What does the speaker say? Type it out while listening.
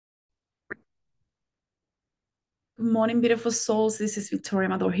Good morning, beautiful souls. This is Victoria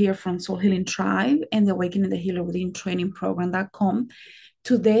Amador here from Soul Healing Tribe and the Awakening the Healer Within Training Program.com.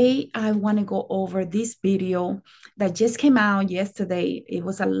 Today, I want to go over this video that just came out yesterday. It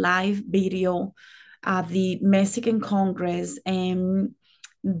was a live video at the Mexican Congress, and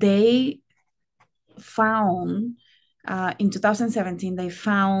they found in 2017, they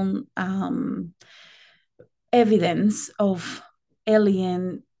found evidence of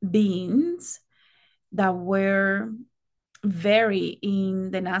alien beings that were vary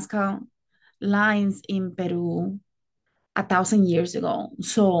in the Nazca lines in Peru 1,000 years ago.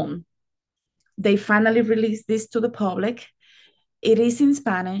 So they finally released this to the public. It is in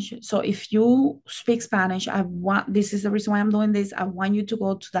Spanish. So if you speak Spanish, this is the reason why I'm doing this. I want you to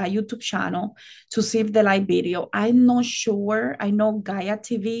go to that YouTube channel to see the live video. I'm not sure. I know Gaia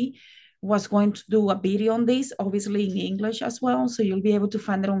TV was going to do a video on this, obviously in English as well. So you'll be able to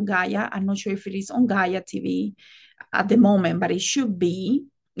find it on Gaia. I'm not sure if it is on Gaia TV at the moment, but it should be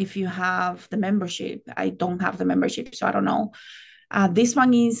if you have the membership. I don't have the membership, so I don't know. This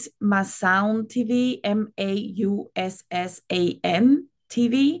one is Maussan TV, Maussan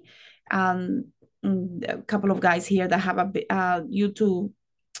TV. A couple of guys here that have a YouTube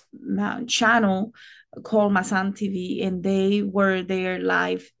channel called Maussan TV, and they were there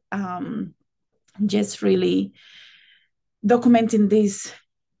live, just really documenting this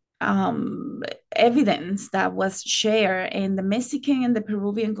evidence that was shared, and the Mexican and the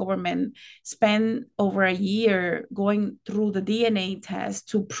Peruvian government spent over a year going through the DNA test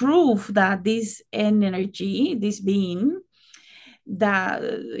to prove that this energy, this being, that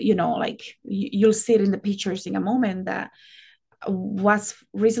like you'll see it in the pictures in a moment, that was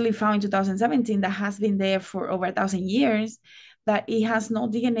recently found in 2017, that has been there for over 1,000 years, that it has no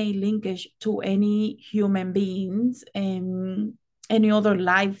DNA linkage to any human beings and any other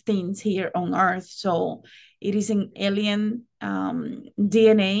live things here on Earth. So it is an alien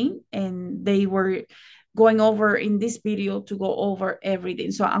DNA, and they were going over in this video to go over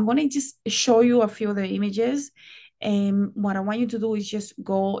everything. So I'm going to just show you a few of the images. And what I want you to do is just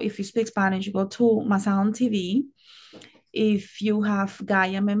go, if you speak Spanish, go to Maussan TV. If you have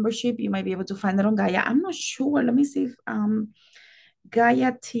Gaia membership, you might be able to find it on Gaia. I'm not sure. Let me see if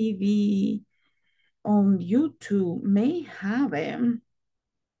Gaia TV on YouTube may have it.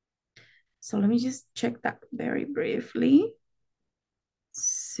 So let me just check that very briefly.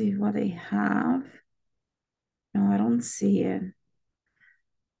 See what they have. No, I don't see it.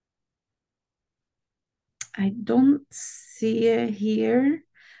 I don't see it here,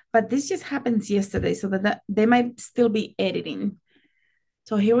 but this just happens yesterday, so that they might still be editing.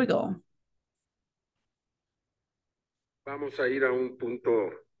 So here we go. Vamos a ir a un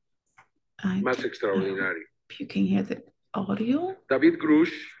punto más extraordinario. You can hear the audio. David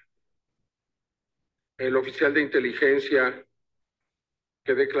Grush, el oficial de inteligencia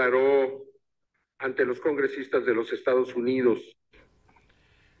que declaró ante los congresistas de los Estados Unidos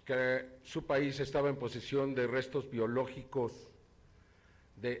que su país estaba en posesión de restos biológicos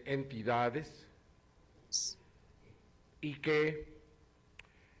de entidades y que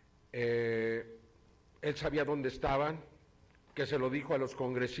él sabía dónde estaban, que se lo dijo a los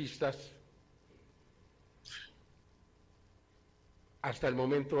congresistas. Hasta el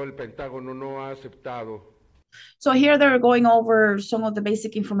momento el Pentágono no ha aceptado. So here they're going over some of the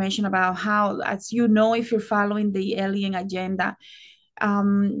basic information about how, as you know, if you're following the alien agenda,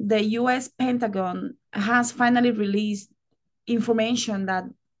 the U.S. Pentagon has finally released information that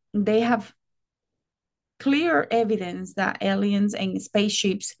they have clear evidence that aliens and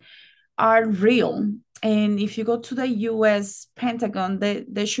spaceships are real. And if you go to the U.S. Pentagon,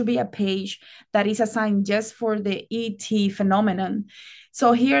 there should be a page that is assigned just for the ET phenomenon.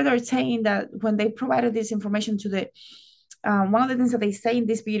 So here they're saying that when they provided this information to the, one of the things that they say in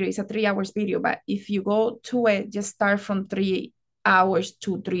this video is a 3 hours video, but if you go to it, just start from 3 hours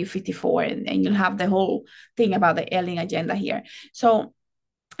to 3:54, and you'll have the whole thing about the alien agenda here. So,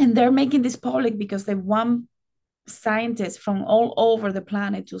 and they're making this public because they want scientists from all over the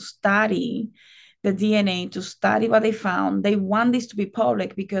planet to study the DNA, to study what they found. They want this to be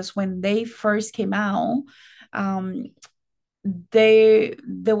public because when they first came out, there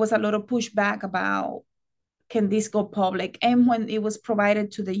was a lot of pushback about, can this go public? And when it was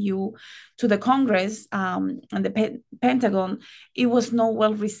provided to the Congress and the Pentagon, it was not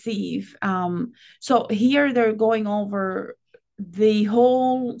well received. So here they're going over the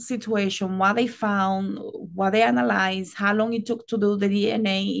whole situation, what they found, what they analyzed, how long it took to do the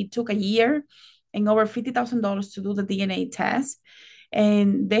DNA. It took a year and over $50,000 to do the DNA test.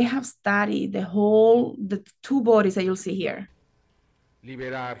 And they have studied the two bodies that you'll see here.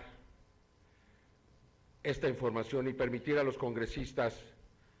 Liberar esta información y permitir a los congresistas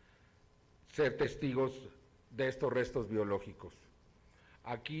ser testigos de estos restos biológicos.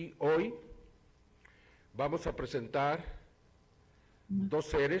 Aquí hoy vamos a presentar dos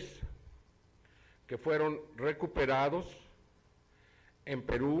seres que fueron recuperados en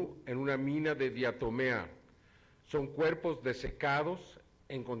Perú en una mina de diatomea. Son cuerpos desecados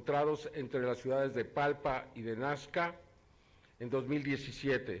encontrados entre las ciudades de Palpa y de Nazca en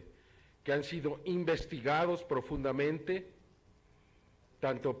 2017, que han sido investigados profundamente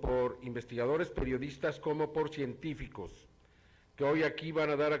tanto por investigadores periodistas como por científicos, que hoy aquí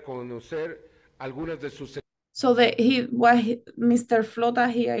van a dar a conocer algunas de sus... So Mr. Flota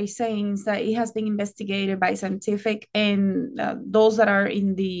here is saying is that it has been investigated by scientific and those that are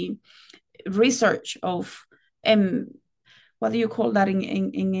in the research of what do you call that in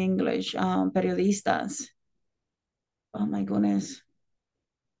English? Periodistas. Oh my goodness.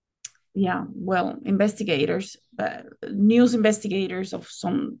 Yeah, well, investigators, news investigators of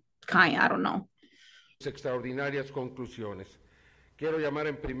some kind, I don't know. Extraordinarias conclusiones. Quiero llamar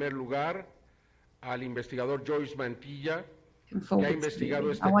en primer lugar al investigador Joyce Mantilla, que ha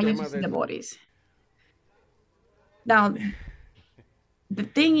investigado este tema the bodies. Now, the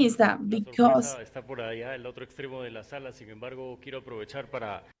thing is that because está por allá, el otro extremo de la sala, sin embargo, quiero aprovechar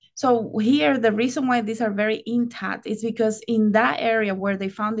para... So here, the reason why these are very intact is because in that area where they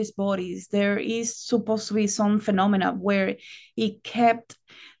found these bodies, there is supposed to be some phenomena where it kept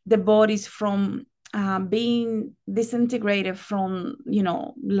the bodies from being disintegrated from,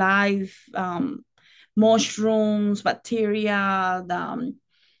 live mushrooms, bacteria,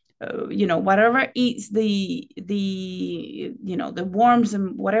 whatever eats the worms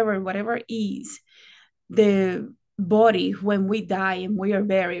and whatever eats the body when we die and we are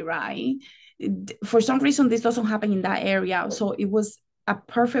buried, right? For some reason, this doesn't happen in that area. So it was a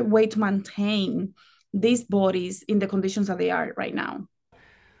perfect way to maintain these bodies in the conditions that they are right now.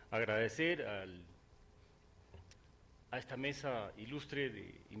 Agradecer a esta mesa ilustre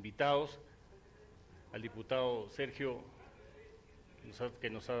de invitados, al diputado Sergio, que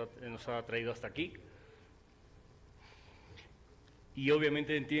nos ha traído hasta aquí. Y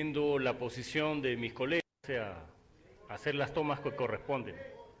obviamente entiendo la posición de mis colegas, o sea, hacer las tomas que corresponden.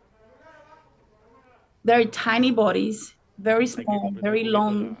 They're tiny bodies, very small, very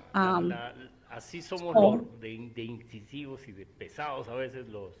long. Así somos de incisivos y de pesados a veces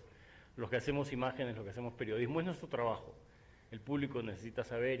los que hacemos imágenes, los que hacemos periodismo. Es nuestro trabajo. El público necesita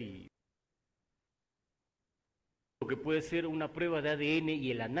saber y lo que puede ser una prueba de ADN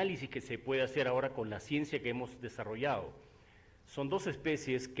y el análisis que se puede hacer ahora con la ciencia que hemos desarrollado. Son dos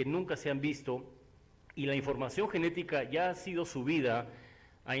especies que nunca se han visto y la información genética ya ha sido subida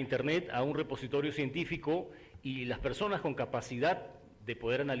a internet, a un repositorio científico, y las personas con capacidad de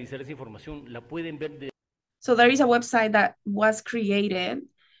poder analizar esa información la pueden ver. So there is a website that was created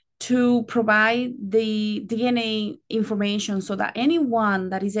to provide the DNA information so that anyone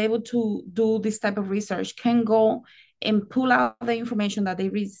that is able to do this type of research can go and pull out the information that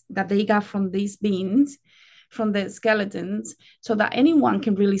they got from these beings, from the skeletons, so that anyone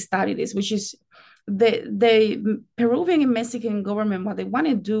can really study this, which is the Peruvian and Mexican government, what they want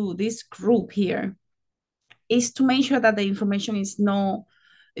to do, this group here, is to make sure that the information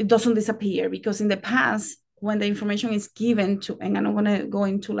it doesn't disappear. Because in the past, when the information is given to, and I'm not going to go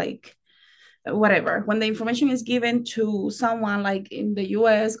into like whatever, when the information is given to someone like in the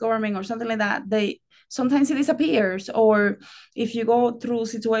US government or something like that, sometimes it disappears. Or if you go through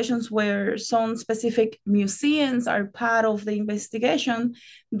situations where some specific museums are part of the investigation,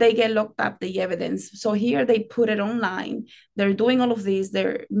 they get locked up the evidence. So here they put it online. They're doing all of this.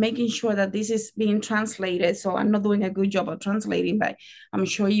 They're making sure that this is being translated. So I'm not doing a good job of translating, but I'm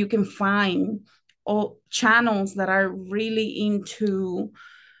sure you can find all channels that are really into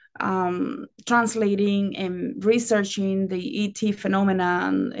translating and researching the ET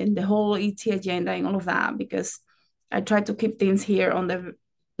phenomenon and the whole ET agenda and all of that, because I try to keep things here on the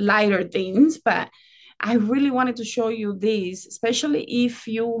lighter things, but I really wanted to show you this, especially if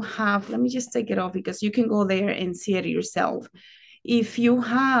you have, let me just take it off because you can go there and see it yourself. If you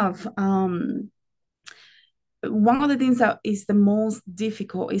have, one of the things that is the most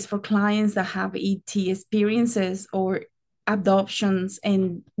difficult is for clients that have ET experiences or adoptions,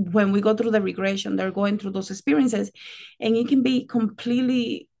 and when we go through the regression, they're going through those experiences, and it can be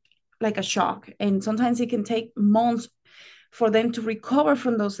completely like a shock, and sometimes it can take months for them to recover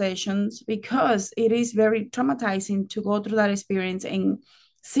from those sessions, because it is very traumatizing to go through that experience and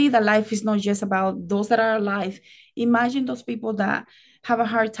see that life is not just about those that are alive. Imagine those people that have a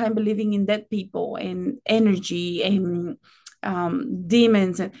hard time believing in dead people and energy and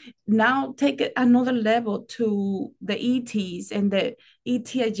demons. And now take it another level to the ETs and the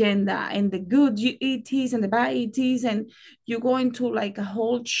ET agenda and the good ETs and the bad ETs, and you go into like a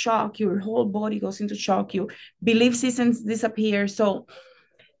whole shock. Your whole body goes into shock. Your belief systems disappear. So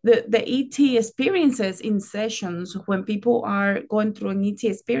the ET experiences in sessions, when people are going through an ET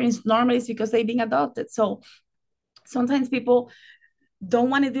experience, normally it's because they've been adopted. So sometimes people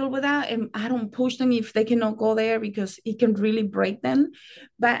don't want to deal with that, and I don't push them if they cannot go there, because it can really break them.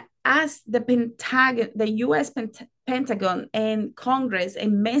 But as the Pentagon, the US Pentagon and Congress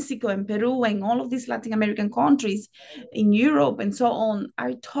and Mexico and Peru and all of these Latin American countries in Europe and so on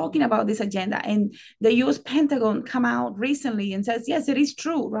are talking about this agenda, and the US Pentagon come out recently and says, yes, it is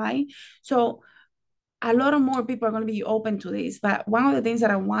true, right? So a lot of more people are going to be open to this. But one of the things that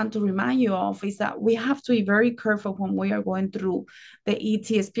I want to remind you of is that we have to be very careful when we are going through the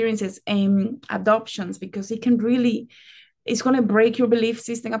ET experiences and adoptions, because it can really, it's going to break your belief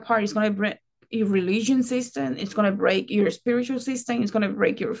system apart. It's going to break your religion system. It's going to break your spiritual system. It's going to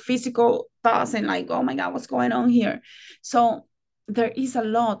break your physical thoughts and like, oh my God, what's going on here? So there is a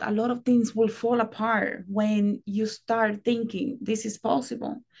lot of things will fall apart when you start thinking this is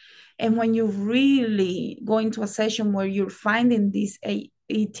possible. And when you really go into a session where you're finding these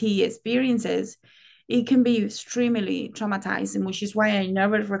ET experiences, it can be extremely traumatizing, which is why I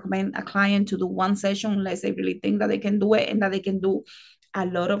never recommend a client to do one session unless they really think that they can do it and that they can do a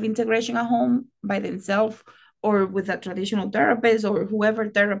lot of integration at home by themselves or with a traditional therapist or whoever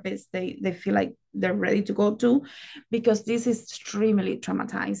therapist they feel like they're ready to go to, because this is extremely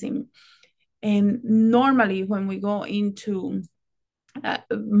traumatizing. And normally when we go into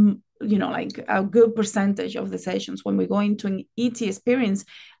like a good percentage of the sessions, when we go into an ET experience,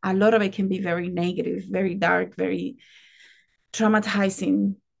 a lot of it can be very negative, very dark, very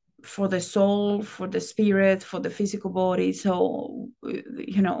traumatizing for the soul, for the spirit, for the physical body. So,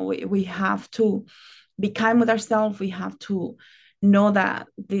 we have to be kind with ourselves. We have to know that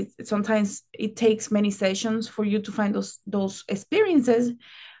sometimes it takes many sessions for you to find those experiences,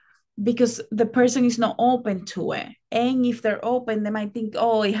 because the person is not open to it. And if they're open, they might think,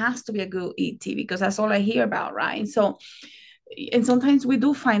 oh, it has to be a good ET because that's all I hear about, right? So, and sometimes we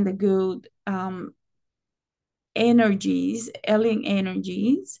do find the good energies, alien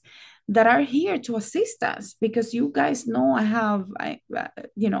energies that are here to assist us, because you guys know I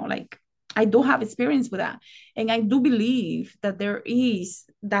do have experience with that. And I do believe that there is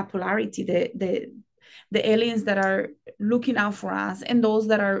that polarity, the aliens that are looking out for us and those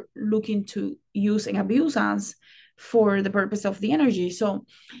that are looking to use and abuse us for the purpose of the energy. So,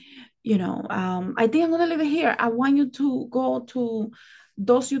 I think I'm going to leave it here. I want you to go to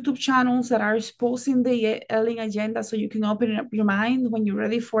those YouTube channels that are exposing the alien agenda, so you can open up your mind when you're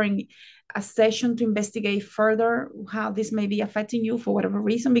ready for a session to investigate further how this may be affecting you for whatever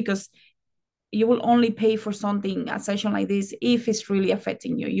reason, because you will only pay for something, a session like this, if it's really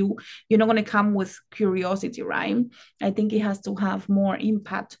affecting you. You're not going to come with curiosity, right? I think it has to have more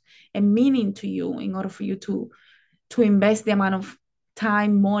impact and meaning to you in order for you to invest the amount of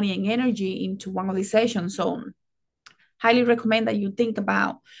time, money, and energy into one of these sessions. So highly recommend that you think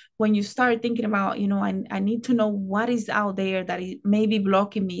about, when you start thinking about, I need to know what is out there that it may be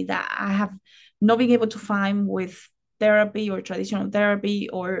blocking me, that I have not been able to find with therapy or traditional therapy,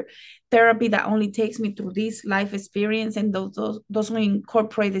 or therapy that only takes me through this life experience, and those doesn't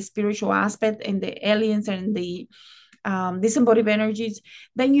incorporate the spiritual aspect and the aliens and the disembodied energies.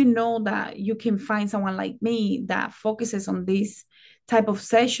 Then you know that you can find someone like me that focuses on this type of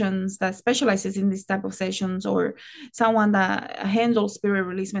sessions, that specializes in this type of sessions, or someone that handles spirit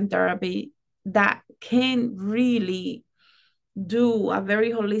releasement therapy, that can really do a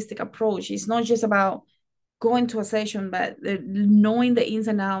very holistic approach. It's not just about going to a session, but knowing the ins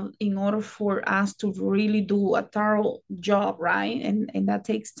and outs in order for us to really do a thorough job, right? And that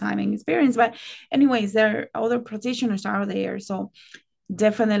takes time and experience. But anyways, there are other practitioners out there. So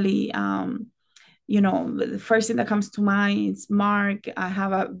definitely, the first thing that comes to mind is Mark. I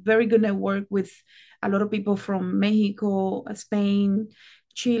have a very good network with a lot of people from Mexico, Spain,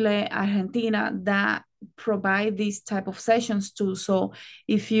 Chile, Argentina, that provide these type of sessions too. So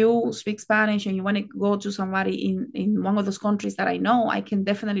if you speak Spanish and you want to go to somebody in one of those countries that I know, I can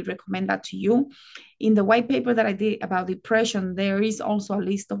definitely recommend that to you. In the white paper that I did about depression, there is also a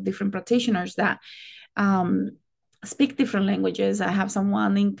list of different practitioners that speak different languages. I have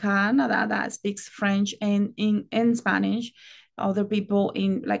someone in Canada that speaks French and Spanish, other people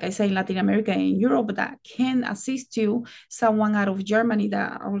in, like I say, in Latin America and Europe that can assist you, someone out of Germany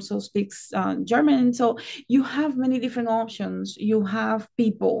that also speaks German. So you have many different options. You have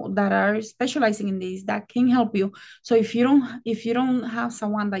people that are specializing in this that can help you. So if you don't have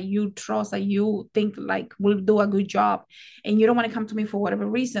someone that you trust, that you think like will do a good job, and you don't want to come to me for whatever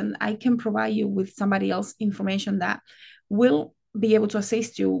reason, I can provide you with somebody else information that will be able to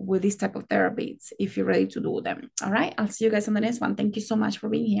assist you with this type of therapies if you're ready to do them. All right. I'll see you guys on the next one. Thank you so much for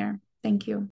being here. Thank you.